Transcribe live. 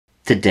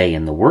Today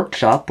in the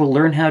workshop, we'll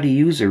learn how to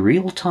use a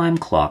real-time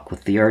clock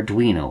with the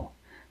Arduino.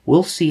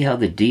 We'll see how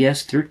the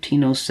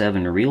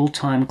DS1307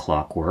 real-time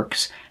clock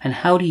works and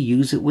how to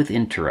use it with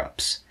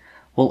interrupts.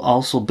 We'll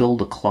also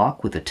build a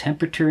clock with a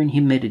temperature and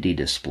humidity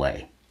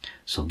display.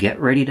 So get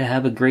ready to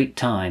have a great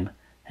time,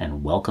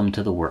 and welcome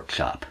to the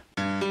workshop.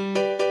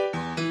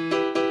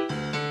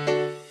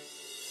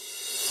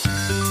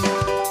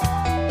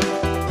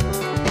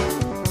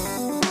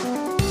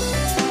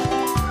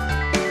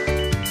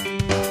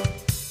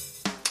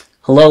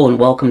 Hello and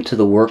welcome to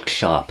the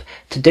workshop.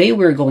 Today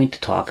we're going to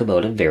talk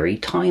about a very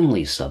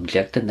timely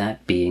subject, and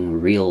that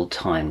being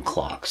real-time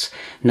clocks.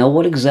 Now,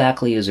 what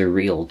exactly is a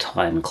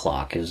real-time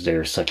clock? Is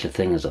there such a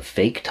thing as a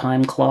fake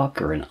time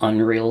clock or an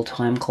unreal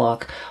time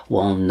clock?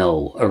 Well,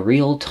 no. A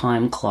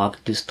real-time clock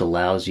just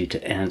allows you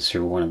to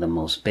answer one of the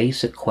most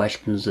basic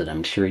questions that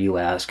I'm sure you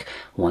ask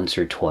once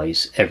or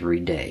twice every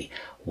day.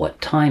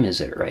 What time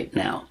is it right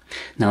now?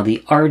 Now,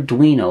 the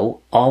Arduino,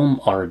 all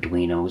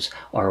Arduinos,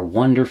 are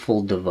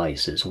wonderful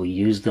devices. We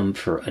use them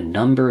for a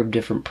number of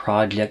different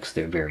projects.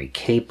 They're very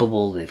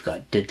capable. They've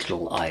got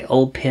digital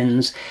I/O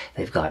pins.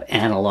 They've got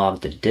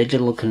analog to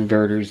digital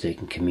converters. They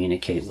can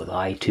communicate with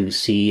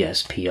I2C,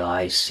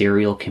 SPI,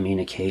 serial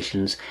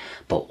communications.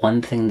 But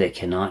one thing they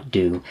cannot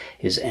do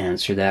is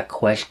answer that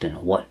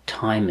question, what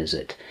time is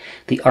it?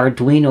 The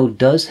Arduino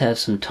does have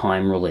some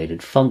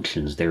time-related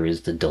functions. There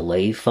is the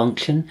delay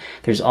function.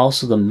 There's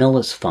also the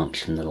millis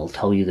function that'll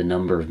tell you the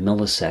number of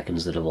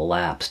milliseconds that have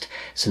elapsed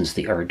since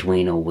the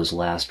Arduino was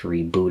last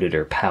rebooted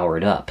or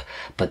powered up.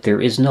 But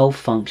there is no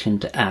function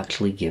to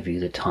actually give you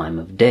the time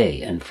of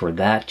day, and for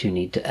that you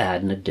need to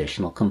add an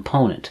additional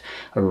component,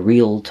 a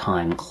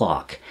real-time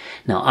clock.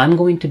 Now, I'm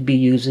going to be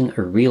using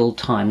a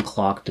real-time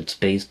clock that's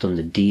based on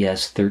the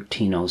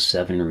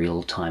DS1307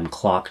 real-time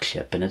clock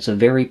chip, and it's a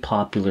very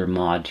popular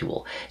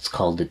module. It's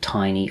called the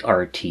Tiny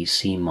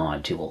RTC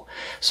module.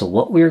 So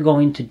what we're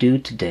going to do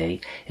today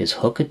is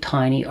hook a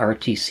Tiny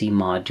RTC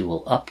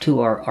module up to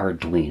our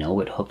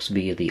Arduino. It hooks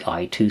via the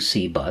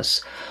I2C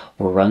bus.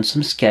 We'll run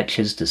some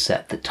sketches to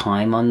set the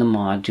time on the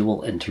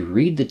module and to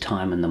read the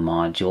time on the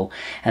module,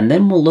 and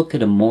then we'll look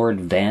at a more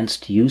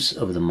advanced use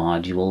of the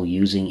module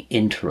using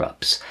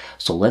interrupts.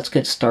 So let's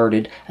get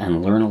started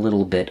and learn a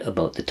little bit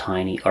about the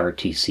Tiny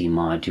RTC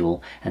module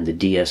and the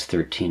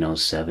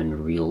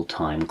DS1307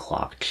 real-time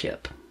clock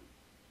chip.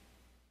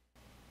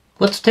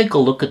 Let's take a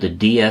look at the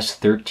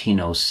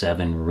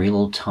DS1307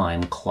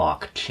 real-time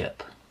clock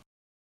chip.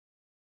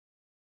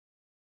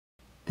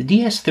 The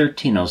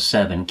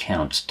DS1307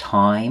 counts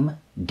time,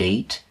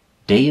 date,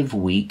 day of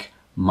week,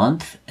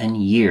 month, and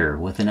year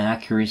with an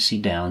accuracy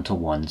down to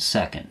 1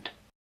 second.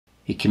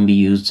 It can be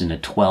used in a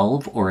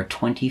 12 or a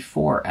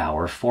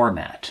 24-hour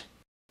format.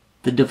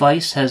 The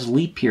device has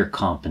leap year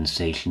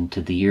compensation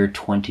to the year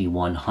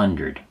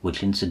 2100,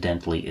 which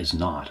incidentally is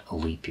not a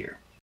leap year.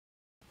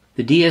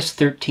 The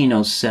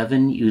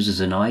DS1307 uses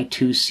an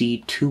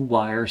I2C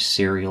 2-wire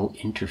serial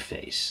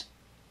interface.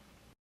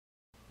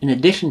 In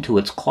addition to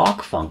its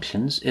clock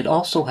functions, it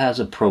also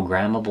has a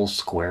programmable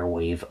square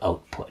wave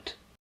output.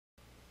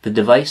 The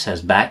device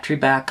has battery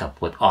backup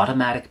with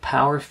automatic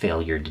power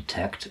failure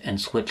detect and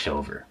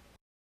switchover.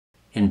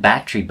 In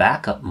battery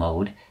backup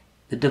mode,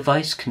 the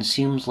device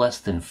consumes less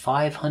than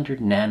 500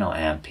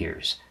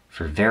 nanoamperes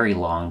for very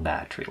long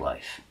battery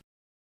life.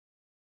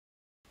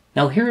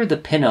 Now here are the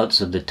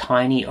pinouts of the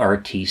Tiny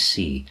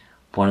RTC,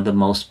 one of the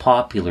most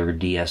popular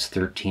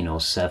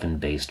DS1307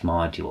 based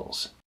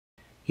modules.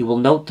 You will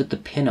note that the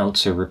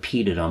pinouts are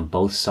repeated on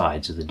both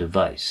sides of the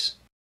device.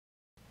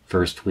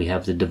 First, we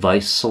have the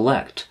device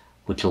select,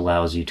 which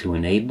allows you to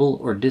enable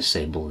or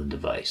disable the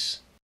device.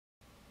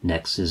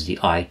 Next is the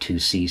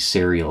I2C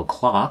serial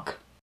clock,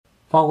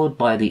 followed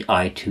by the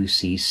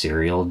I2C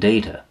serial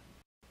data.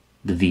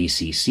 The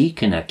VCC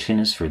connection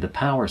is for the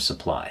power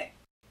supply.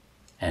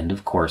 And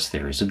of course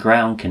there is a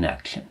ground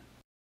connection.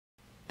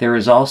 There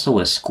is also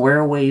a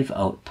square wave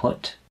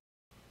output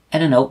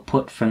and an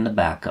output from the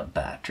backup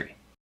battery.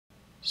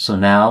 So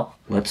now,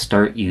 let's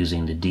start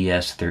using the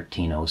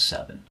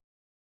DS1307.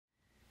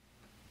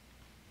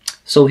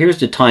 So here's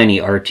the Tiny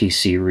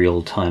RTC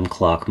real-time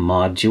clock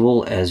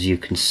module. As you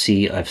can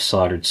see, I've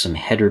soldered some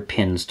header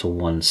pins to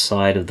one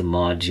side of the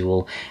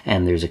module,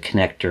 and there's a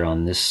connector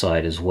on this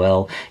side as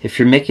well. If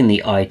you're making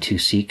the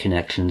I2C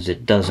connections,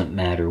 it doesn't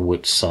matter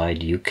which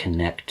side you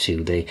connect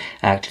to. They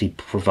actually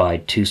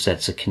provide two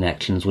sets of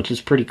connections, which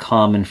is pretty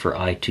common for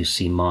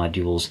I2C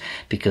modules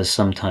because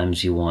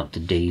sometimes you want to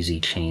daisy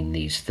chain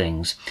these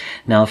things.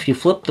 Now, if you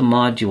flip the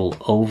module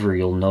over,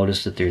 you'll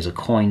notice that there's a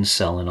coin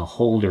cell and a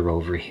holder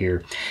over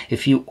here.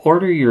 If you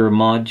order your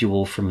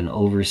module from an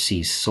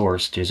overseas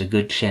source, there's a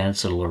good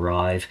chance it'll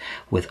arrive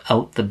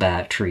without the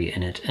battery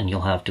in it, and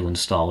you'll have to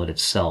install it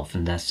itself,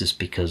 and that's just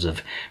because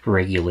of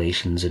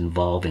regulations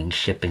involving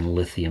shipping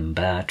lithium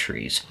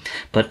batteries.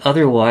 But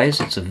otherwise,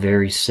 it's a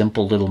very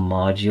simple little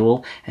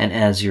module, and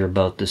as you're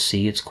about to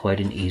see, it's quite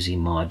an easy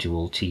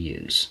module to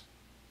use.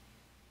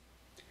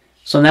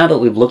 So now that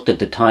we've looked at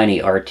the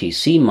Tiny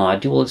RTC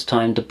module, it's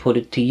time to put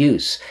it to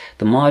use.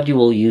 The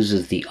module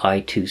uses the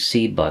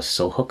I2C bus,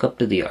 so hookup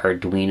to the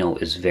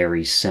Arduino is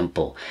very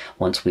simple.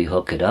 Once we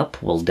hook it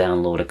up, we'll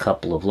download a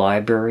couple of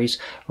libraries,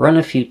 run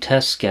a few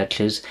test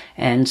sketches,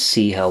 and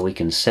see how we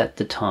can set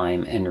the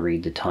time and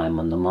read the time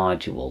on the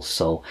module.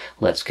 So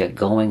let's get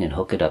going and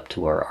hook it up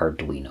to our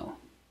Arduino.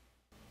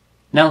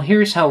 Now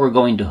here's how we're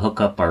going to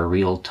hook up our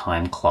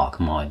real-time clock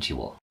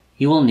module.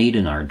 You will need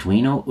an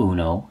Arduino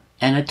Uno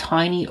and a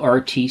Tiny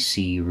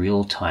RTC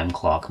real-time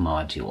clock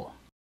module.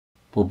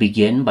 We'll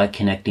begin by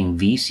connecting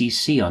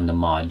VCC on the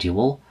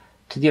module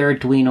to the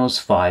Arduino's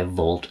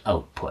 5-volt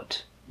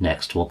output.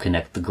 Next, we'll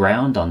connect the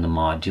ground on the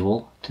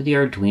module to the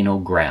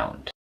Arduino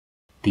ground.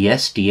 The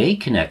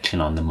SDA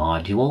connection on the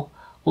module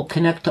will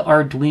connect to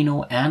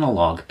Arduino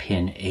analog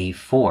pin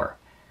A4.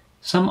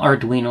 Some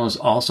Arduinos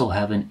also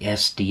have an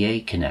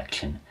SDA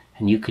connection,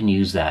 and you can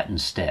use that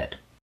instead.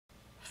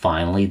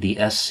 Finally, the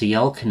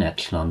SCL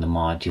connection on the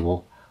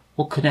module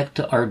will connect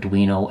to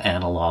Arduino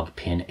analog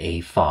pin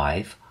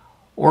A5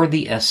 or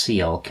the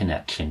SCL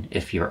connection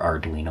if your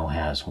Arduino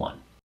has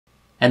one.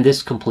 And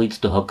this completes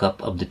the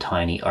hookup of the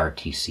Tiny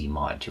RTC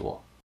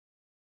module.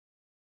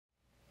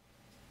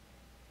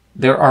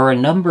 There are a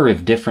number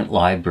of different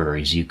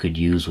libraries you could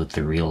use with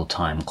the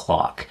real-time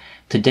clock.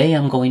 Today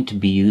I'm going to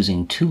be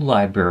using two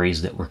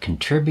libraries that were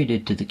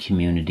contributed to the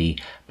community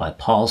by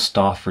Paul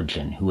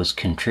Stoffridgen, who has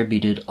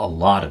contributed a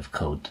lot of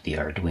code to the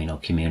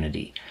Arduino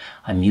community.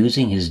 I'm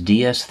using his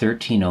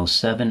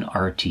DS1307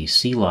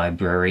 RTC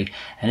library,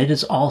 and it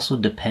is also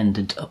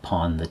dependent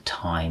upon the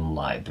time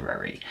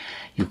library.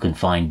 You can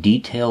find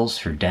details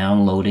for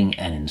downloading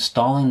and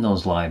installing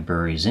those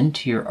libraries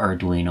into your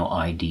Arduino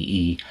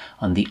IDE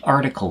on the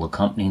article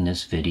accompanying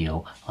this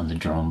video on the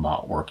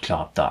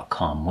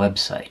DronebotWorkshop.com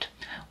website.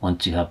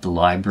 Once you have the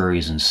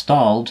libraries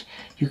installed,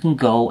 you can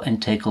go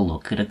and take a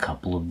look at a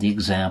couple of the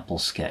example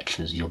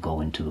sketches. You'll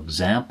go into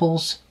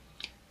Examples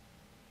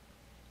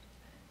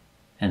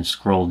and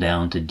scroll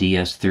down to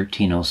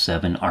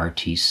DS1307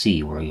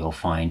 RTC, where you'll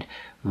find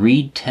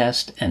Read,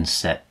 Test, and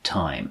Set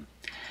Time.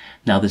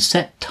 Now the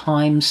Set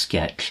Time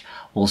sketch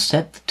will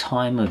set the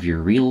time of your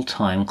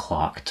real-time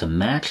clock to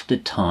match the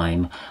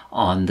time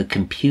on the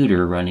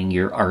computer running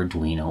your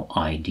Arduino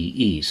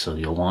IDE. So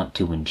you'll want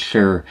to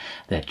ensure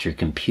that your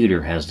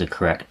computer has the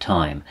correct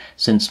time.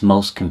 Since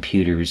most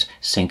computers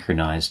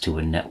synchronize to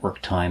a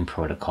network time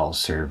protocol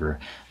server,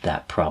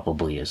 that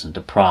probably isn't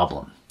a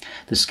problem.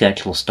 The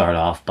sketch will start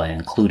off by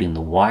including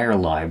the wire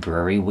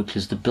library, which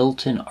is the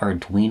built-in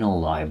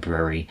Arduino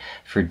library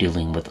for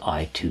dealing with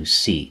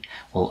I2C.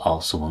 We'll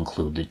also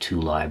include the two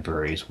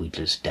libraries we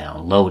just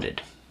downloaded.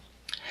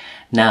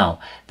 Now,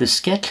 the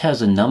sketch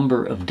has a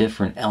number of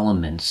different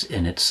elements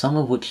in it, some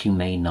of which you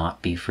may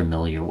not be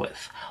familiar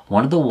with.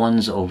 One of the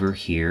ones over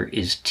here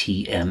is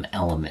TM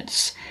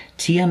Elements.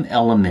 TM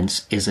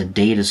Elements is a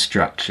data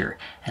structure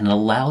and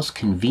allows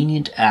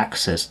convenient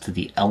access to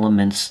the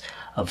elements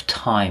of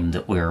time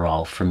that we're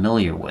all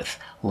familiar with,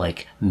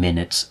 like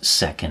minutes,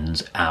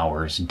 seconds,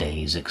 hours,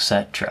 days,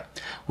 etc.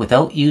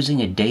 Without using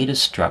a data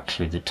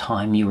structure, the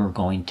time you are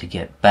going to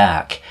get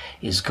back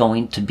is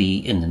going to be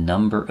in the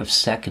number of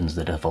seconds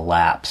that have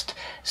elapsed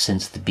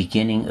since the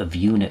beginning of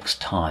Unix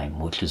time,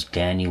 which is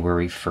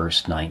January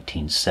 1st,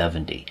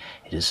 1970.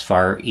 It is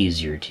far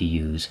easier to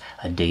use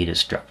a data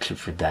structure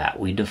for that.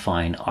 We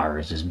define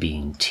ours as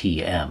being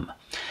TM.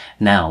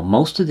 Now,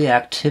 most of the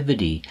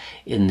activity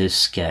in this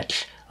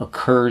sketch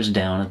occurs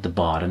down at the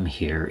bottom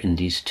here in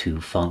these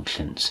two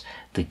functions,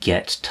 the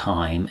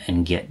getTime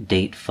and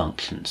getDate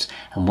functions.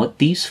 And what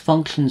these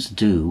functions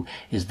do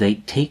is they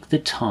take the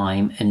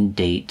time and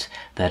date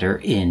that are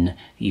in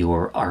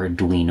your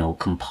Arduino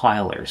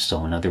compiler.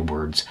 So in other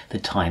words, the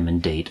time and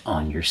date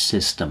on your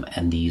system,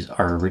 and these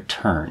are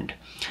returned.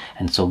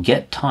 And so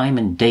getTime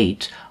and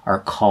date are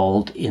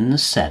called in the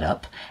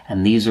setup,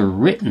 and these are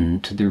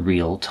written to the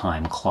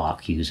real-time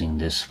clock using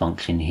this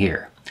function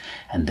here.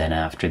 And then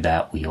after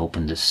that, we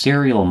open the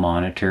serial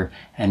monitor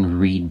and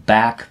read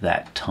back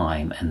that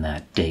time and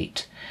that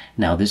date.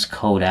 Now this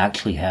code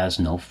actually has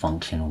no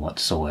function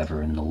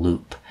whatsoever in the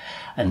loop.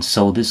 And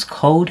so this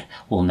code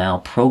will now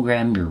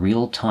program your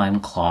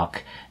real-time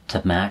clock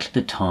to match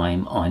the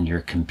time on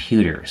your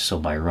computer. So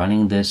by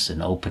running this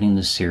and opening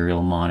the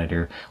serial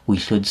monitor, we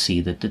should see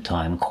that the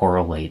time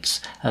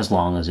correlates as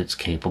long as it's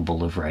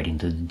capable of writing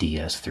to the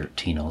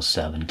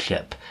DS1307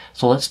 chip.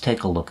 So let's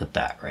take a look at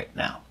that right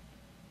now.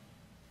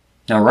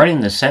 Now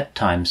writing the set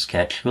time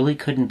sketch really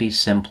couldn't be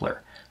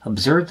simpler.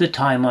 Observe the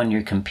time on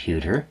your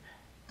computer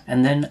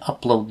and then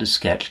upload the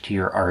sketch to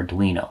your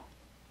Arduino.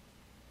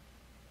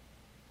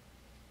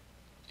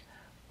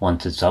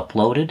 Once it's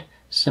uploaded,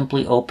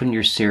 simply open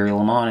your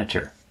serial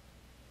monitor.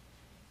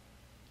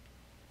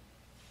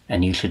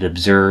 And you should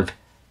observe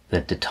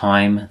that the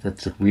time that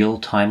the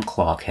real-time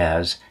clock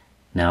has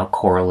now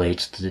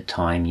correlates to the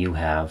time you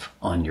have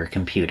on your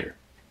computer.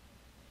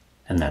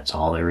 And that's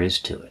all there is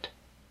to it.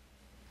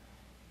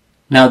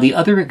 Now, the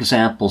other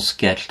example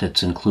sketch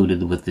that's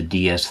included with the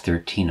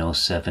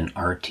DS1307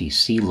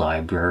 RTC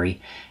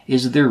library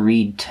is the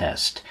read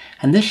test.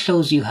 And this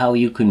shows you how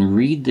you can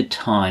read the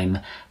time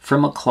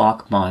from a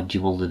clock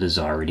module that has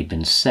already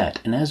been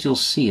set. And as you'll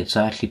see, it's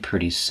actually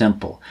pretty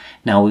simple.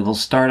 Now, we will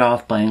start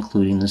off by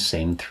including the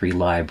same three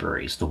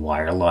libraries: the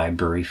wire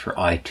library for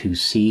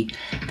I2C,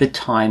 the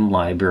time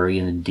library,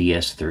 and the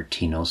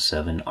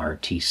DS1307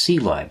 RTC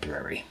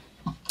library.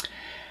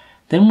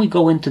 Then we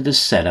go into the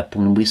setup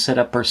when we set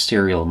up our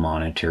serial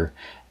monitor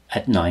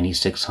at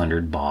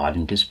 9600 baud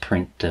and just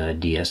print the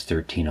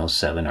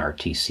DS1307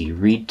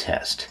 RTC read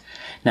test.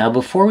 Now,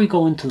 before we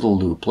go into the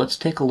loop, let's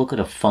take a look at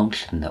a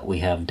function that we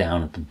have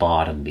down at the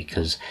bottom,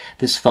 because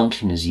this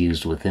function is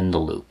used within the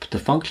loop. The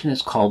function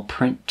is called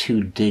print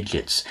 2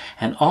 digits,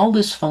 and all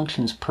this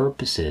function's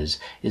purpose is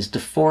to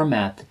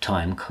format the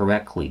time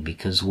correctly,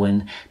 because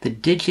when the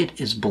digit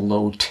is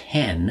below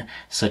 10,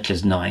 such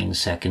as 9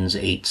 seconds,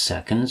 8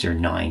 seconds, or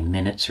 9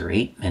 minutes, or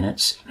 8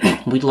 minutes,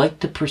 we'd like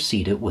to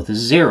precede it with a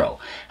 0,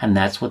 and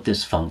that's what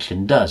this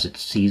function does. It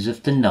sees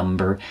if the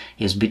number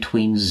is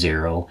between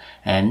 0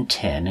 and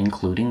 10,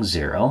 including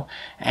 0,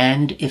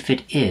 and if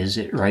it is,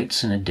 it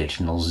writes an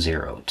additional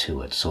 0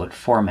 to it, so it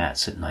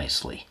formats it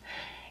nicely.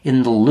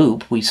 In the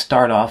loop, we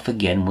start off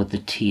again with the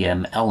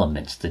TM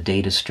elements, the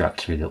data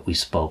structure that we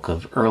spoke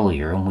of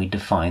earlier, and we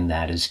define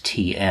that as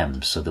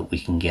TM so that we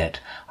can get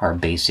our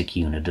basic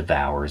unit of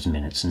hours,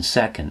 minutes, and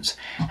seconds.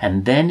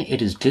 And then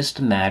it is just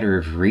a matter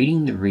of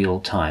reading the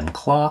real-time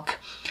clock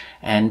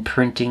and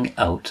printing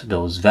out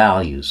those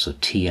values. So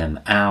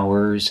TM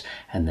hours,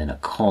 and then a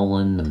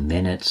colon, the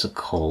minutes, a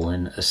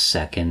colon, a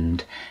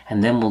second,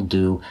 and then we'll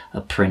do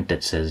a print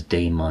that says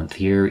day, month,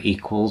 year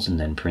equals, and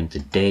then print the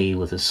day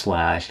with a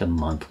slash, a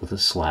month with a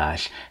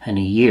slash, and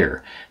a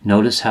year.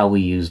 Notice how we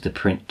use the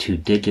print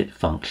 2-digit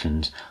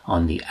functions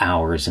on the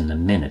hours and the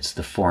minutes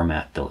to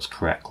format those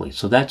correctly.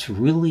 So that's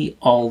really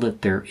all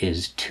that there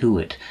is to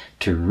it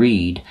to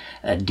read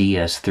a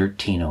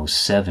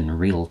DS1307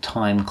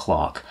 real-time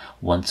clock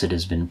once it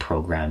has been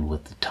programmed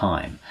with the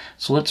time.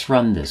 So let's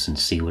run this and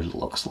see what it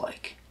looks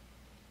like.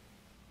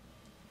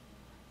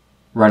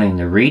 Running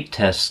the read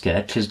test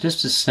sketch is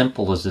just as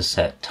simple as the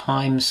set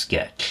time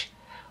sketch.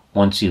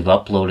 Once you've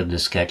uploaded the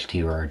sketch to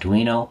your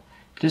Arduino,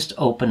 just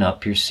open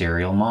up your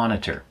serial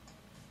monitor.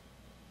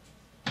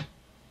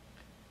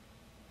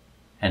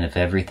 And if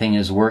everything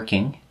is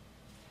working,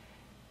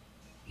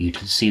 you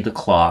can see the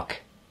clock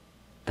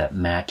that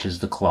matches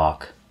the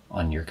clock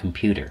on your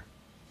computer,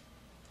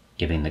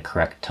 giving the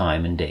correct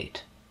time and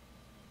date.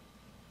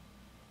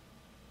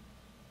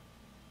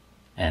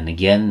 And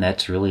again,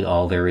 that's really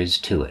all there is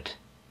to it.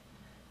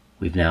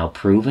 We've now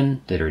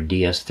proven that our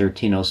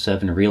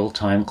DS1307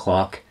 real-time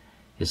clock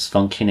is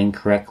functioning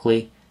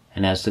correctly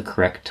and has the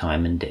correct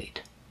time and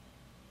date.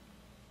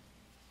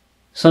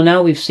 So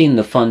now we've seen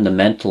the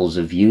fundamentals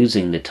of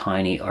using the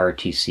Tiny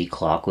RTC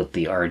clock with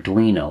the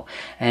Arduino,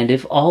 and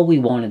if all we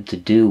wanted to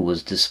do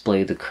was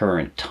display the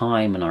current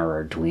time in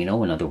our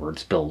Arduino, in other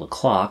words build a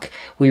clock,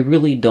 we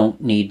really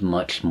don't need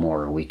much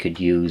more. We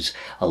could use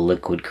a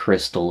liquid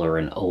crystal or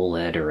an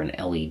OLED or an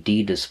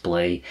LED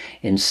display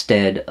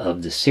instead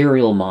of the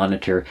serial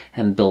monitor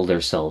and build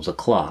ourselves a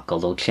clock,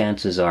 although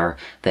chances are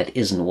that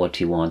isn't what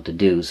you want to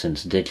do,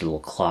 since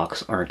digital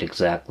clocks aren't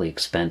exactly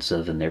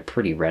expensive and they're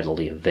pretty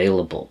readily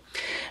available.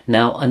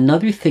 Now,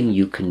 another thing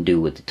you can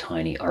do with the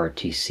Tiny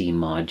RTC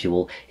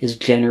module is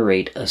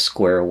generate a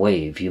square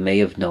wave. You may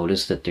have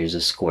noticed that there's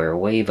a square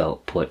wave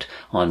output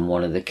on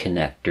one of the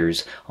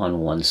connectors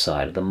on one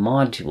side of the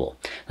module.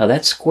 Now,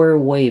 that square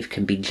wave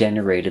can be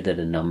generated at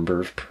a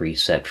number of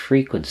preset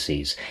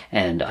frequencies,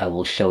 and I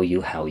will show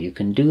you how you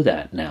can do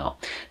that now.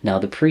 Now,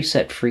 the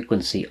preset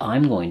frequency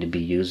I'm going to be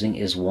using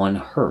is 1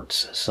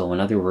 Hertz, so in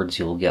other words,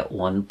 you'll get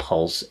 1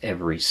 pulse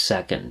every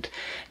second.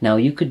 Now,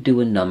 you could do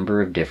a number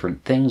of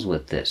different things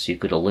with this. You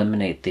could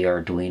eliminate the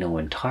Arduino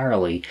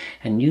entirely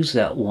and use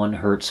that 1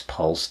 Hertz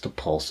pulse to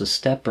pulse a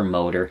stepper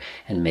motor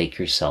and make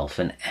yourself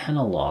an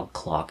analog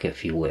clock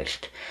if you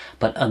wished.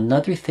 But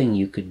another thing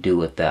you could do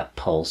with that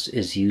pulse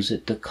is use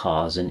it to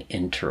cause an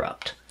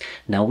interrupt.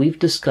 Now, we've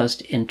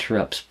discussed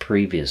interrupts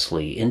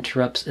previously.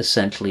 Interrupts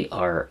essentially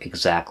are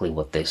exactly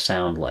what they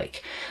sound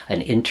like.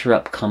 An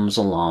interrupt comes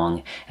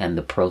along and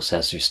the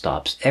processor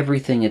stops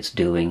everything it's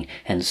doing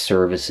and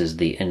services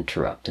the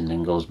interrupt and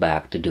then goes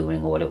back to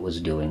doing what it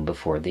was doing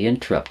before the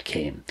interrupt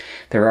came.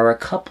 There are a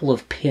couple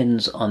of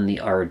pins on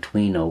the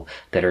Arduino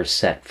that are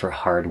set for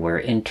hardware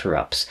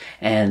interrupts,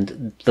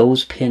 and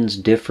those pins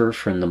differ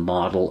from the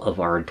model of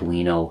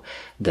Arduino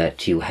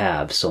that you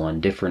have. So on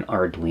different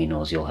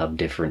Arduinos you'll have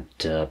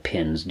different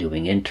pins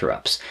doing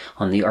interrupts.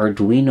 On the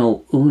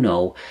Arduino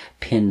Uno,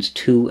 pins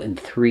 2 and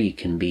 3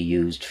 can be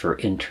used for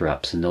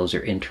interrupts, and those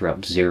are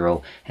interrupt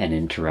 0 and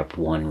interrupt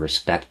 1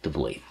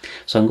 respectively.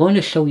 So I'm going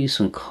to show you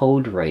some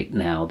code right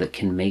now that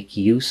can make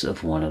use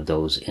of one of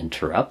those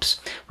interrupts.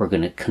 We're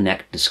going to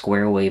connect the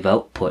square wave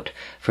output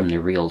from the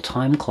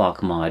real-time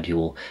clock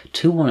module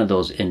to one of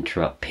those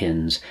interrupt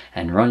pins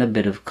and run a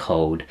bit of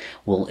code.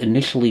 We'll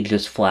initially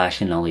just flash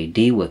an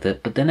LED play with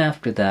it, but then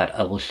after that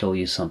I will show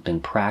you something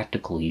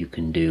practical you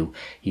can do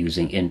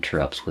using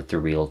interrupts with the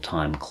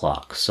real-time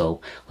clock. So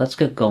let's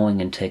get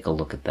going and take a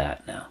look at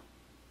that now.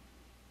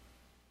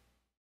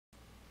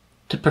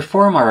 To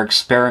perform our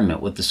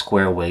experiment with the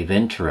square wave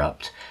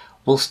interrupt,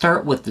 we'll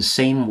start with the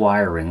same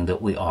wiring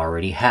that we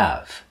already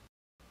have.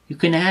 You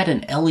can add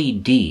an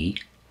LED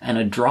and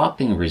a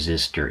dropping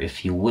resistor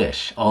if you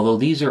wish, although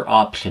these are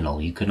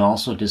optional. You can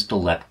also just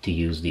elect to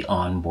use the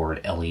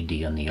onboard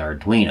LED on the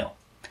Arduino.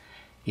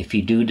 If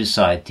you do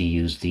decide to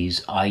use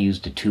these, I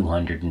used a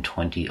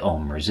 220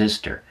 ohm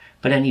resistor,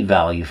 but any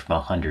value from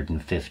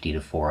 150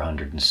 to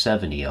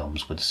 470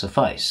 ohms would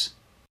suffice.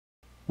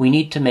 We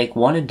need to make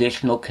one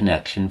additional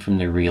connection from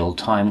the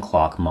real-time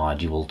clock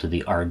module to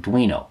the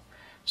Arduino,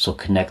 so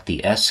connect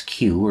the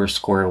SQ or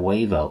square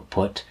wave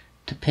output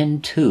to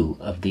pin 2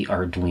 of the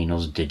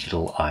Arduino's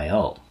digital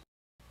I/O.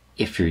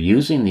 If you're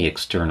using the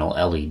external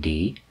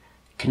LED,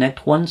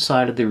 connect one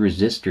side of the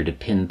resistor to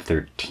pin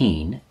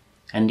 13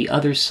 and the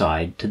other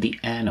side to the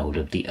anode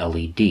of the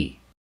LED.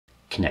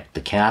 Connect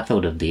the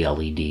cathode of the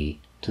LED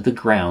to the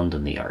ground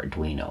on the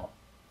Arduino,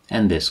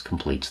 and this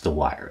completes the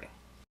wiring.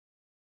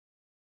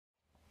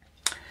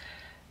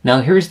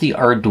 Now here's the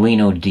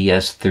Arduino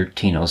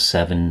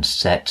DS1307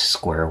 set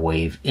square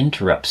wave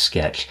interrupt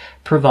sketch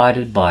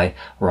provided by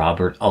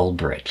Robert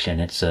Ulbrich, and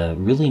it's a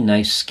really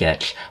nice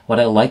sketch. What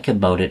I like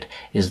about it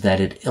is that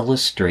it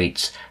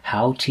illustrates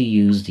how to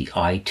use the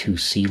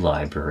I2C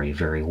library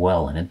very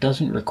well, and it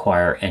doesn't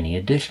require any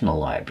additional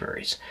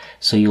libraries.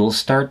 So you'll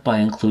start by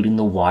including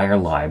the wire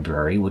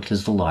library, which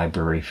is the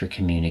library for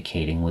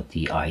communicating with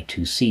the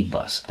I2C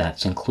bus.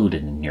 That's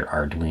included in your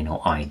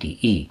Arduino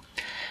IDE.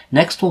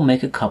 Next, we'll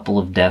make a couple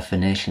of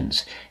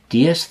definitions.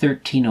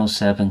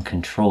 DS1307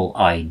 control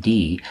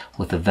ID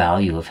with a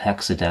value of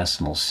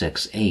hexadecimal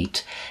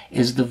 68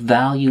 is the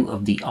value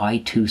of the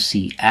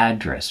I2C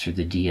address for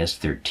the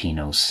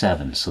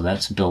DS1307, so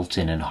that's built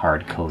in and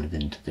hard-coded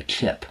into the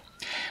chip.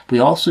 We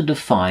also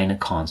define a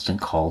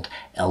constant called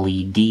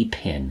LED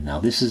pin. Now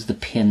this is the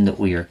pin that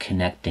we are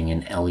connecting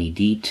an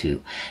LED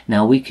to.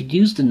 Now we could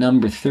use the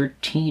number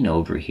 13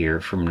 over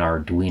here from an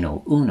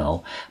Arduino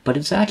Uno, but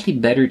it's actually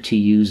better to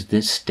use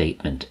this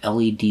statement,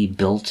 LED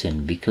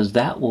built-in, because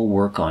that will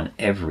work on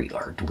every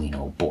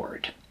Arduino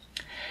board.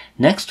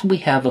 Next we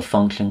have a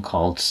function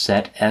called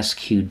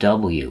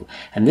setSQW,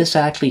 and this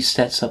actually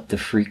sets up the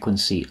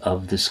frequency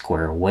of the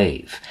square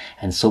wave.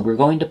 And so we're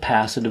going to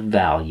pass it a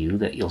value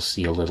that you'll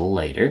see a little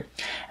later.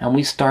 And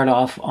we start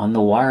off on the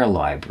wire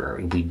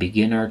library. We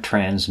begin our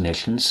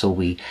transmission, so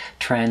we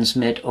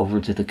transmit over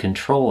to the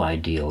control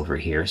ID over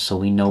here, so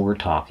we know we're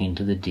talking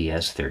to the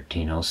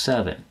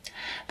DS1307.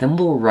 Then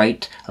we'll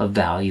write a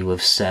value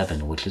of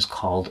 7, which is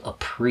called a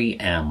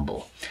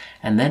preamble.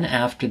 And then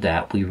after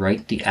that, we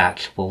write the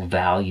actual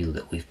value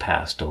that we've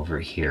passed over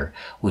here,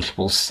 which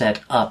will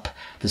set up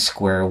the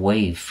square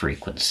wave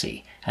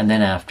frequency. And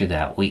then after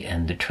that, we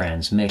end the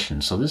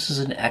transmission. So this is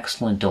an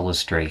excellent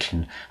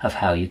illustration of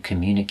how you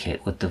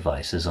communicate with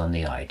devices on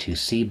the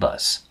I2C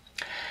bus.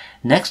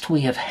 Next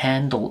we have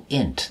handle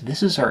int.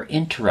 This is our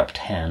interrupt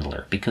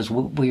handler, because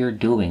what we are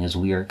doing is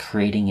we are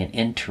creating an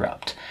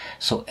interrupt.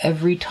 So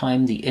every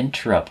time the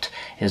interrupt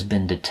has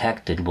been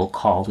detected, we'll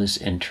call this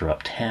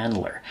interrupt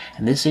handler.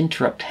 And this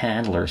interrupt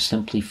handler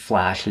simply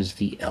flashes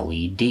the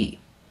LED.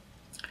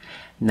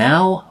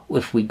 Now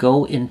if we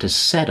go into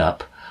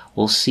setup,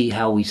 we'll see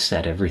how we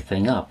set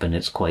everything up, and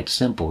it's quite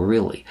simple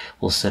really.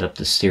 We'll set up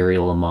the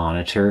serial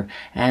monitor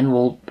and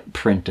we'll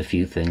print a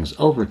few things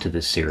over to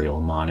the serial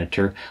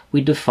monitor.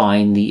 We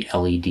define the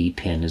LED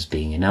pin as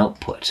being an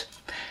output.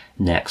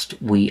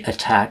 Next, we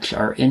attach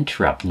our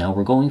interrupt. Now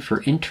we're going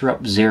for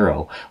interrupt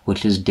 0,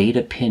 which is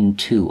data pin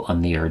 2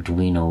 on the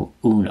Arduino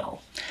Uno.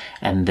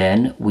 And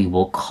then we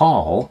will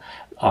call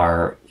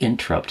our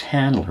interrupt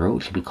handler,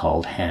 which we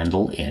called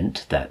handle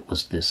int. That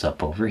was this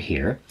up over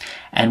here.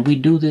 And we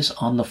do this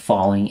on the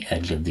falling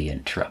edge of the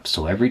interrupt.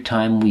 So every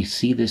time we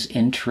see this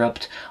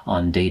interrupt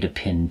on data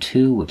pin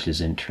 2, which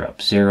is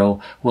interrupt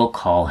 0, we'll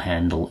call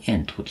handle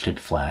int, which should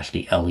flash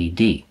the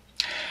LED.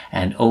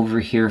 And over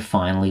here,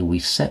 finally, we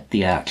set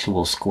the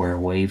actual square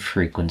wave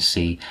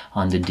frequency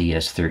on the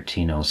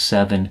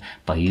DS1307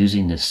 by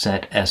using the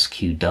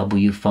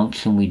setSQW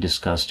function we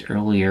discussed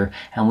earlier,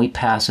 and we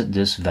pass it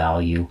this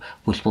value,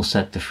 which will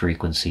set the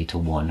frequency to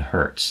 1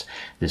 Hertz.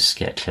 This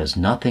sketch has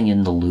nothing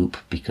in the loop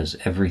because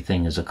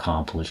everything is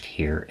accomplished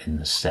here in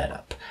the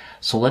setup.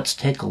 So let's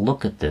take a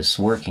look at this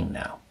working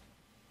now.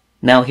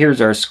 Now here's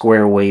our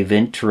square wave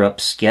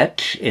interrupt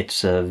sketch.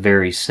 It's a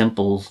very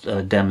simple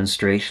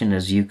demonstration.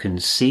 As you can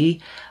see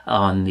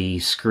on the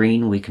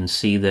screen, we can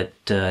see that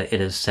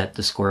it has set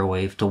the square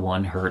wave to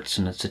 1 Hertz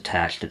and it's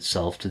attached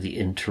itself to the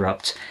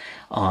interrupt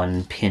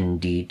on pin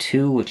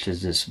D2, which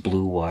is this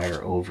blue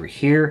wire over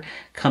here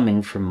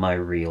coming from my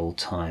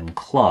real-time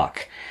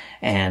clock.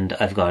 And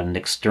I've got an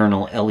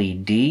external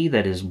LED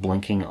that is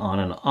blinking on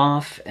and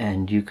off,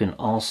 and you can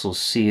also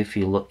see if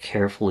you look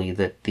carefully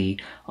that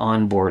the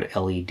onboard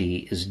LED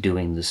is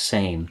doing the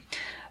same.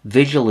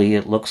 Visually,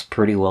 it looks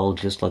pretty well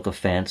just like a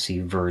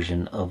fancy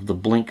version of the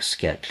Blink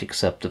sketch,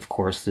 except of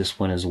course this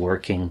one is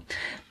working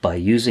by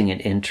using an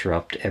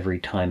interrupt every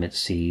time it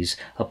sees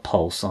a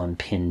pulse on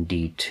pin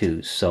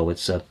D2. So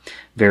it's a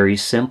very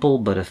simple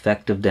but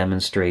effective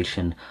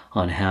demonstration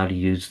on how to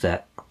use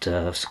that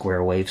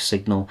square wave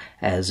signal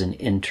as an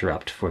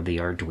interrupt for the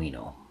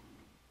Arduino.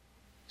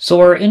 So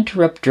our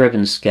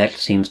interrupt-driven sketch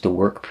seems to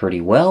work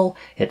pretty well.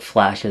 It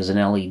flashes an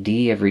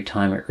LED every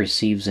time it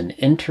receives an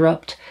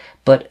interrupt,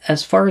 but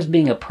as far as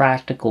being a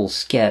practical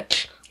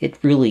sketch, it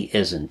really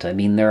isn't. I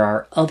mean, there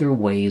are other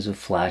ways of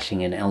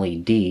flashing an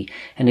LED,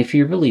 and if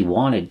you really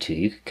wanted to,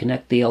 you could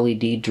connect the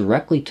LED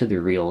directly to the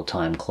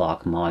real-time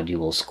clock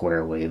module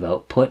square wave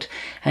output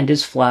and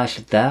just flash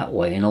it that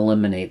way and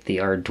eliminate the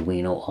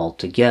Arduino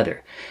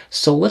altogether.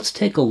 So let's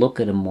take a look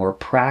at a more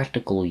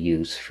practical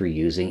use for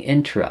using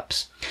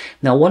interrupts.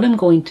 Now what I'm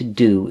going to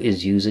do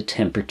is use a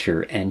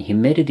temperature and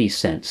humidity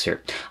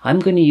sensor. I'm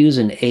going to use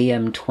an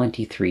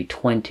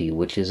AM2320,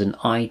 which is an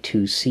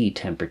I2C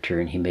temperature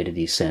and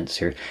humidity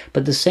sensor,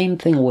 but the same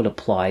thing would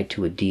apply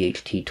to a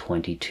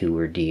DHT22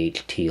 or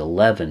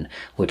DHT11,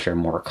 which are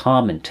more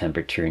common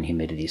temperature and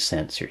humidity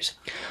sensors.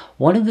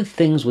 One of the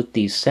things with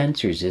these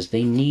sensors is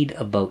they need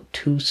about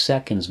 2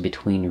 seconds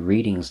between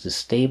readings to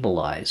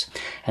stabilize.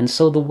 And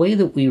so the way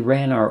that we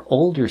ran our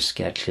older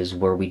sketches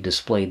where we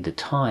displayed the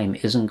time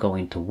isn't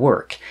going to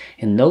work.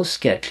 In those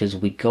sketches,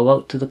 we'd go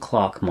out to the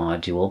clock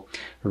module,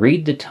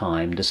 read the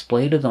time,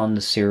 displayed it on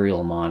the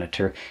serial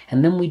monitor,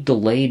 and then we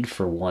delayed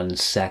for 1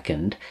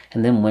 second,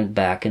 and then went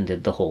back and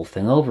did the whole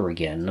thing over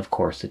again. And of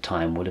course, the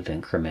time would have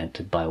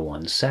incremented by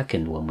 1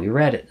 second when we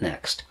read it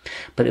next.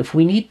 But if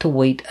we need to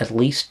wait at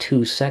least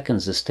 2 seconds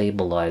to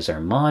stabilize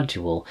our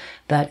module,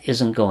 that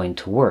isn't going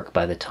to work.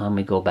 By the time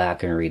we go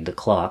back and read the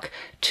clock,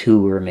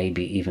 2 or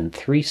maybe even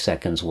 3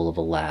 seconds will have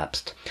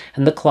elapsed,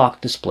 and the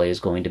clock display is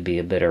going to be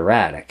a bit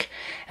erratic.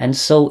 And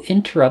so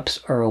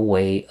interrupts are a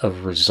way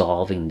of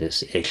resolving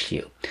this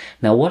issue.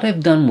 Now what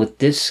I've done with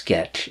this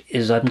sketch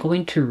is I'm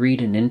going to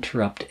read an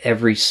interrupt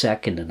every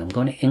second, and I'm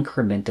going to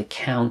increment a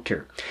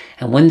counter.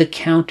 And when the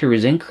counter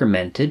is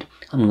incremented,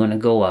 I'm going to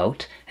go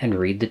out and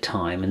read the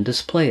time and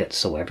display it.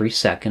 So every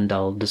second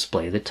I'll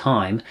display the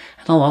time,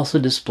 and I'll also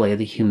display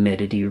the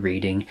humidity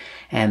reading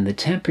and the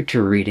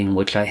temperature reading,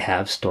 which I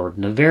have stored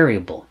in a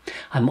variable.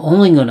 I'm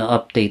only going to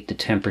update the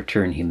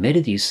temperature and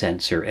humidity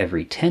sensor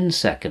every 10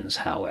 seconds,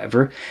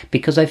 however,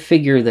 because I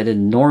figure that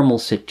in normal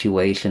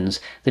situations,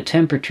 the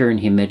temperature and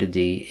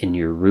humidity in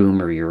your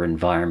room or your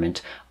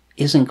environment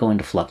isn't going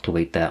to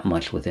fluctuate that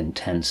much within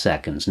 10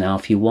 seconds. Now,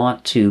 if you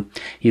want to,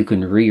 you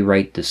can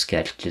rewrite the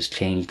sketch, just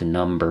change the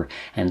number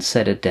and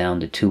set it down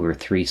to 2 or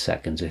 3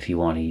 seconds if you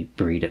want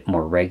to read it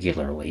more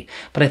regularly.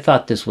 But I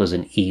thought this was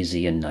an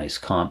easy and nice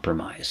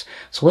compromise.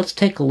 So let's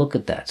take a look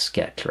at that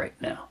sketch right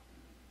now.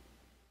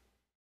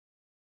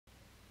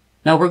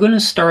 Now we're going to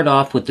start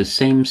off with the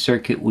same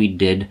circuit we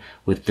did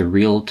with the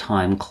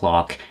real-time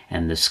clock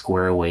and the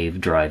square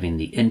wave driving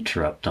the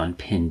interrupt on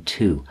pin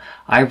 2.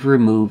 I've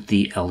removed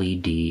the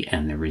LED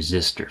and the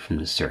resistor from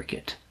the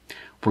circuit.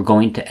 We're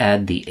going to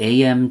add the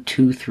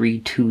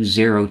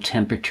AM2320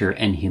 temperature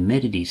and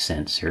humidity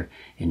sensor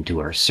into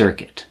our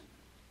circuit.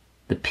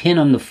 The pin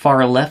on the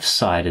far left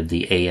side of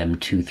the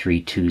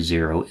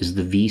AM2320 is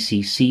the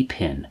VCC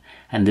pin,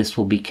 and this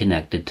will be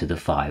connected to the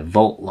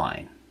 5-volt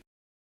line.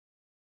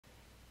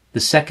 The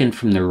second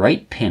from the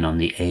right pin on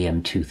the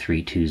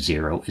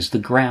AM2320 is the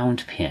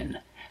ground pin,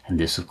 and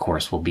this of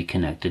course will be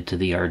connected to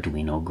the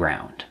Arduino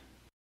ground.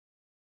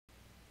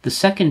 The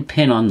second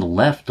pin on the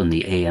left on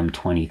the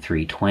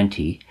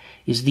AM2320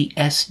 is the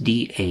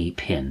SDA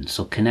pin,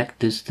 so connect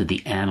this to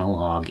the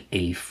analog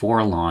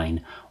A4 line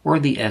or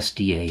the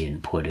SDA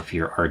input if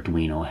your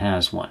Arduino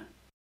has one.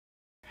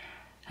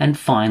 And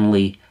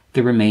finally,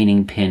 the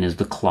remaining pin is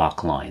the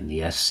clock line, the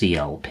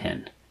SCL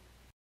pin.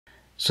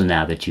 So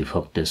now that you've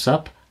hooked this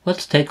up,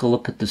 let's take a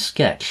look at the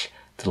sketch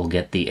that'll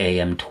get the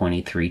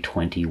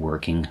AM2320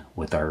 working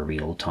with our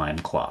real-time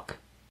clock.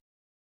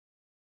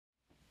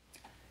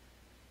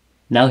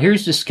 Now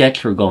here's the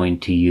sketch we're going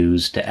to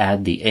use to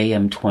add the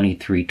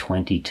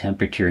AM2320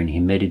 temperature and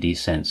humidity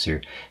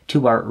sensor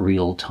to our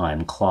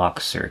real-time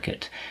clock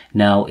circuit.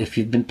 Now, if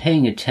you've been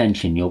paying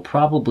attention, you'll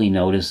probably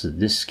notice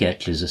that this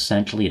sketch is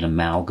essentially an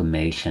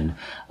amalgamation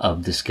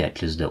of the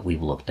sketches that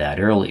we've looked at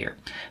earlier.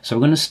 So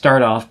we're going to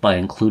start off by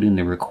including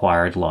the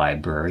required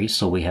library.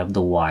 So we have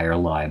the wire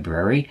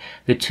library,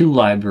 the 2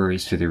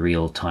 libraries for the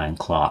real-time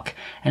clock,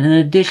 and an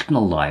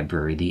additional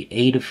library, the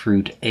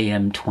Adafruit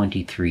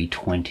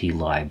AM2320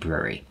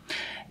 library.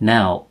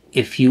 Now,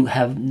 if you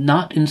have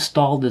not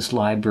installed this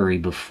library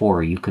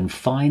before, you can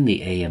find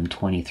the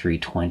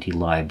AM2320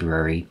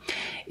 library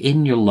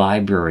in your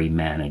library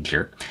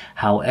manager.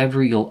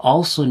 However, you'll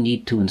also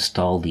need to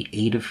install the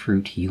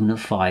Adafruit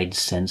Unified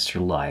Sensor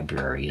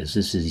Library, as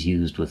this is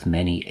used with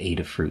many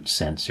Adafruit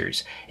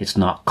sensors. It's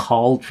not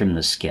called from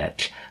the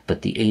sketch,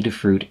 but the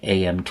Adafruit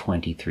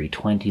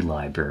AM2320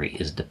 library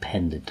is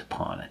dependent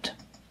upon it.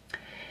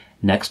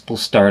 Next, we'll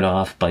start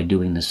off by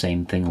doing the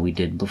same thing we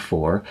did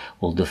before.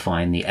 We'll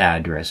define the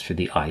address for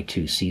the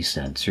I2C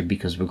sensor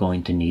because we're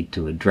going to need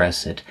to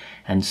address it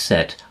and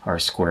set our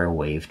square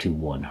wave to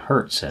 1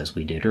 Hertz as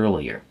we did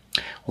earlier.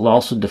 We'll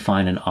also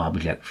define an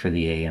object for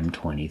the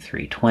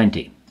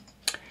AM2320.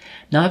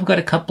 Now I've got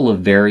a couple of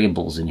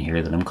variables in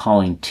here that I'm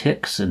calling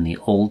ticks and the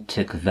old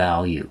tick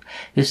value.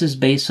 This is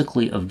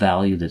basically a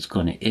value that's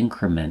going to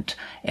increment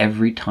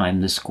every time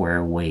the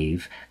square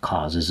wave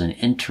causes an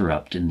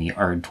interrupt in the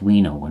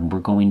Arduino, and we're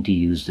going to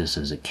use this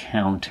as a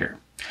counter.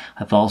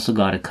 I've also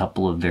got a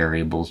couple of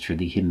variables for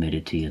the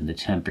humidity and the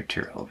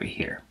temperature over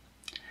here.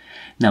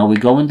 Now we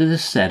go into the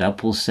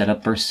setup, we'll set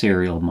up our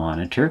serial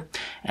monitor,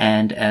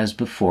 and as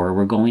before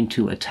we're going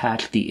to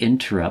attach the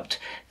interrupt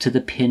to the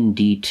pin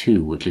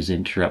D2, which is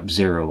interrupt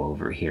 0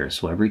 over here.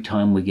 So every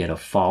time we get a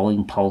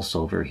falling pulse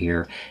over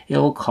here,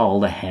 it'll call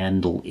the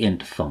handle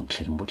int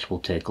function, which we'll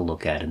take a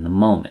look at in a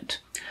moment.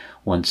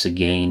 Once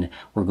again,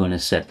 we're going to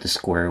set the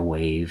square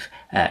wave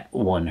at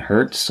 1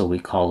 Hertz, so we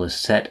call the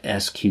set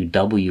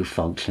SQW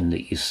function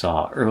that you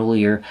saw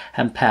earlier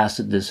and pass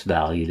it this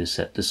value to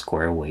set the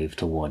square wave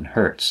to 1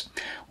 Hertz.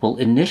 We'll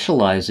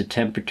initialize the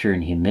temperature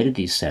and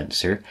humidity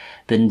sensor,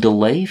 then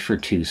delay for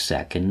 2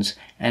 seconds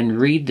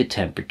and read the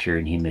temperature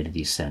and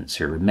humidity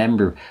sensor.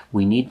 Remember,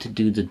 we need to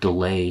do the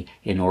delay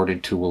in order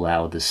to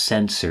allow the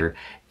sensor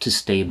to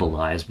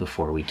stabilize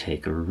before we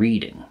take a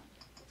reading.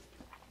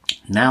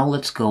 Now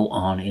let's go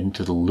on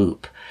into the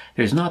loop.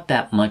 There's not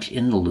that much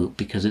in the loop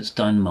because it's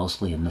done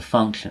mostly in the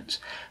functions.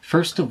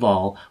 First of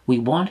all, we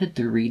wanted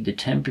to read the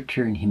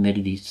temperature and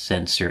humidity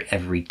sensor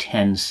every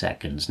 10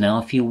 seconds. Now,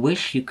 if you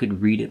wish, you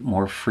could read it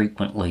more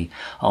frequently,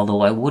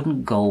 although I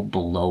wouldn't go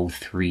below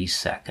 3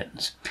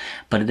 seconds.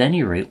 But at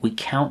any rate, we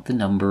count the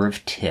number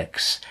of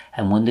ticks,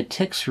 and when the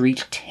ticks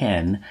reach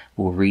 10,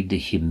 we'll read the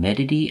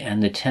humidity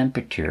and the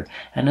temperature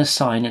and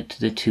assign it to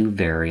the 2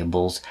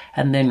 variables,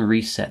 and then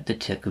reset the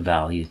tick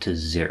value to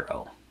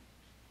 0.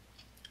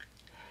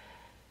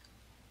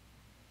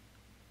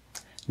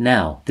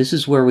 Now, this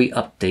is where we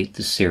update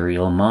the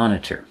serial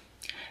monitor.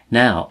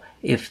 Now,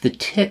 if the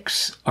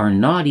ticks are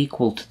not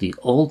equal to the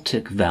old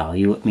tick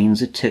value, it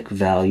means the tick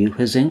value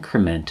has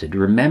incremented.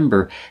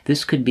 Remember,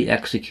 this could be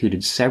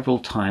executed several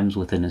times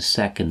within a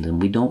second, and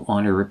we don't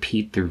want to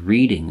repeat the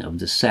reading of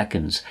the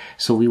seconds,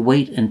 so we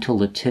wait until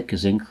the tick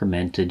is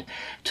incremented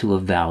to a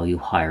value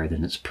higher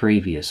than its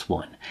previous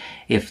one.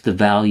 If the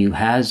value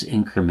has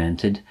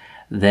incremented,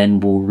 then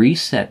we'll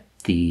reset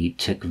the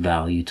tick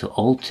value to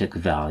old tick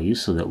value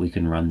so that we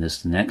can run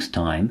this the next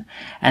time,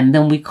 and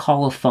then we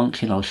call a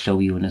function I'll show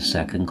you in a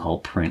second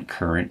called print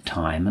current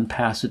time and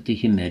pass it the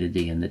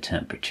humidity and the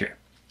temperature.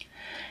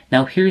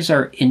 Now here's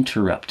our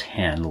interrupt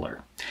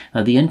handler.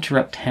 Now the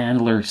interrupt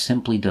handler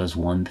simply does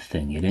one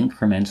thing. It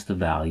increments the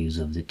values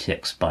of the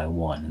ticks by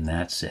 1, and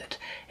that's it.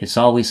 It's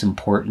always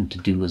important to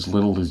do as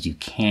little as you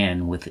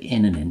can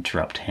within an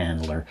interrupt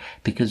handler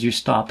because you're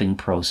stopping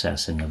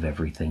processing of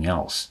everything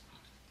else.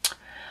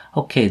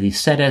 Okay, the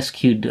set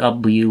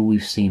SQW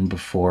we've seen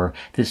before.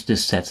 This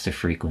just sets the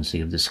frequency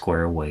of the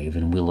square wave,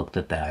 and we looked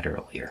at that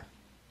earlier.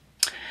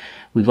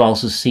 We've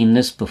also seen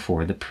this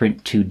before, the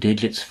print 2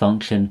 digits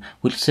function,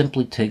 which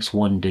simply takes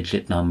 1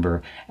 digit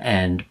number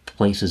and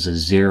places a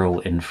 0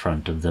 in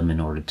front of them in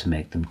order to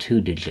make them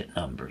 2-digit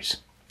numbers.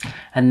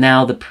 And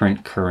now the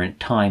print current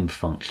time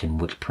function,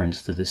 which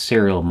prints to the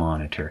serial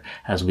monitor.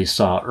 As we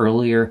saw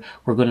earlier,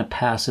 we're going to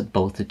pass it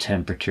both the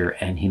temperature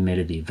and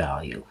humidity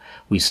value.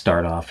 We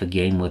start off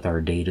again with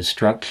our data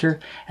structure,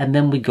 and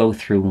then we go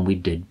through and we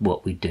did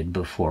what we did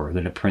before. We're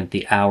going to print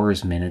the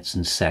hours, minutes,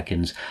 and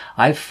seconds.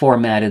 I've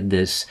formatted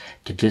this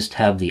to just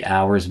have the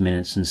hours,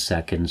 minutes, and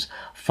seconds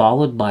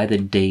followed by the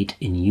date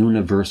in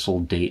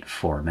universal date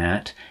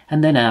format,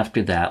 and then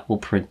after that we'll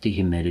print the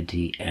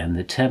humidity and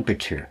the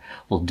temperature.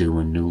 We'll do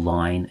a new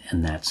line,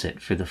 and that's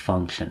it for the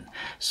function.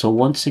 So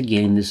once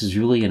again, this is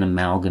really an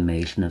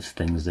amalgamation of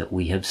things that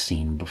we have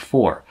seen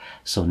before.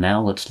 So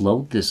now let's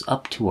load this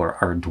up to our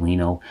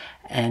Arduino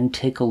and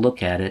take a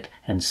look at it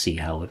and see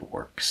how it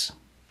works.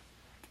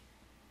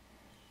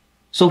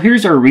 So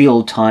here's our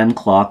real-time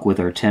clock with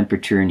our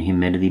temperature and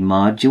humidity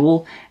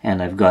module,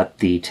 and I've got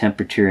the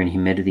temperature and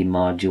humidity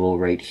module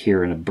right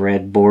here in a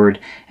breadboard,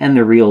 and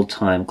the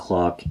real-time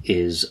clock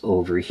is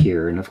over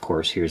here, and of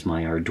course here's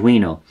my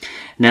Arduino.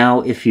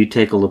 Now if you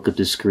take a look at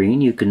the screen,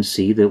 you can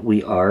see that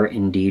we are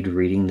indeed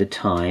reading the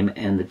time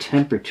and the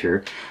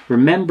temperature.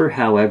 Remember,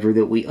 however,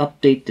 that we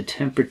update the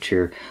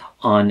temperature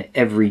on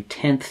every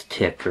 10th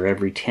tick or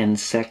every 10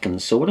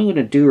 seconds. So what I'm going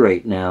to do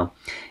right now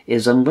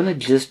is I'm going to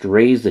just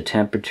raise the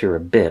temperature a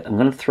bit. I'm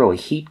going to throw a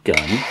heat gun.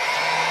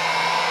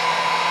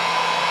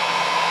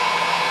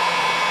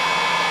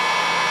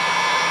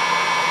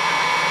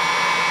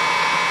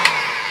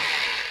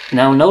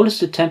 Now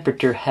notice the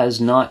temperature has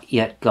not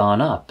yet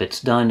gone up.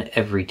 It's done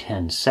every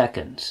 10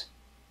 seconds.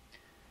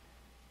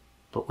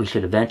 But we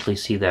should eventually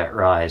see that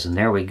rise, and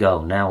there we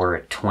go. Now we're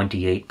at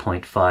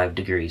 28.5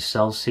 degrees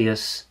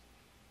Celsius.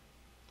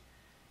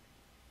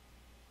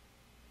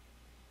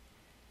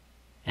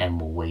 and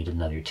we'll wait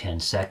another 10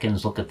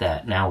 seconds. Look at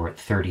that. Now we're at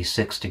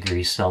 36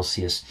 degrees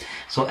Celsius.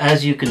 So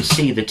as you can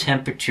see, the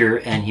temperature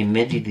and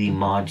humidity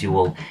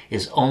module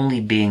is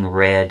only being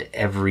read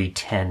every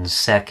 10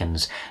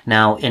 seconds.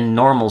 Now, in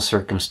normal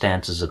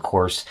circumstances, of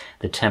course,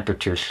 the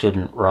temperature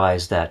shouldn't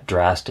rise that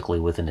drastically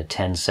within a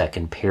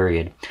 10-second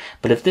period.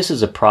 But if this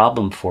is a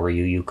problem for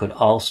you, you could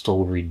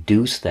also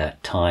reduce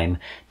that time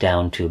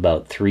down to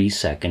about 3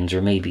 seconds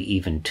or maybe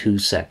even 2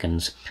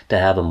 seconds to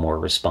have a more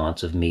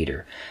responsive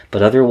meter.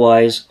 But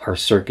otherwise, our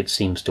circuit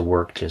seems to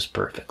work just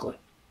perfectly.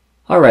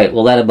 Alright,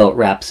 well that about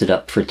wraps it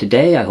up for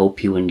today. I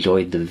hope you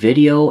enjoyed the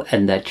video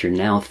and that you're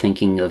now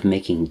thinking of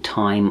making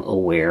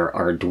time-aware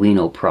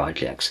Arduino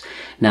projects.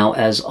 Now,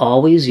 as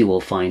always, you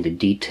will find a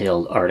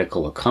detailed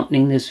article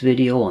accompanying this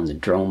video on the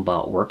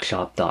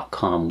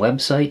DronebotWorkshop.com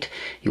website.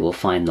 You will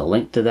find the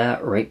link to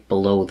that right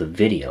below the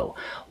video.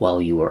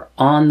 While you are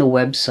on the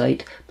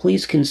website,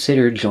 please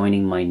consider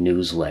joining my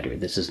newsletter.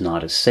 This is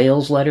not a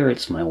sales letter,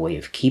 it's my way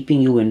of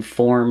keeping you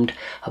informed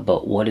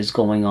about what is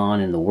going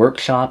on in the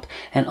workshop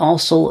and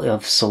also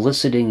of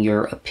soliciting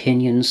your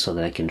opinions so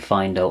that I can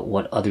find out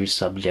what other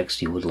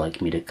subjects you would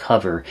like me to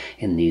cover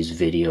in these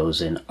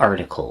videos and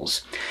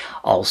articles.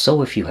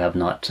 Also, if you have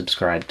not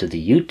subscribed to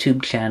the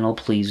YouTube channel,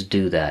 please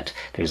do that.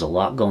 There's a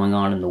lot going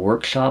on in the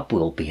workshop.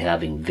 We'll be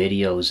having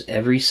videos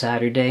every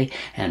Saturday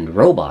and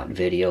robot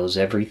videos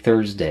every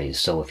Thursday.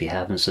 So if you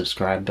haven't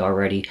subscribed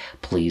already,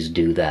 please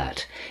do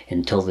that.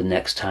 Until the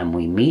next time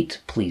we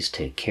meet, please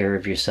take care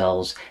of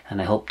yourselves,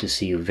 and I hope to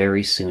see you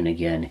very soon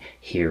again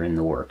here in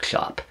the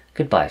workshop.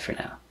 Goodbye for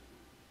now.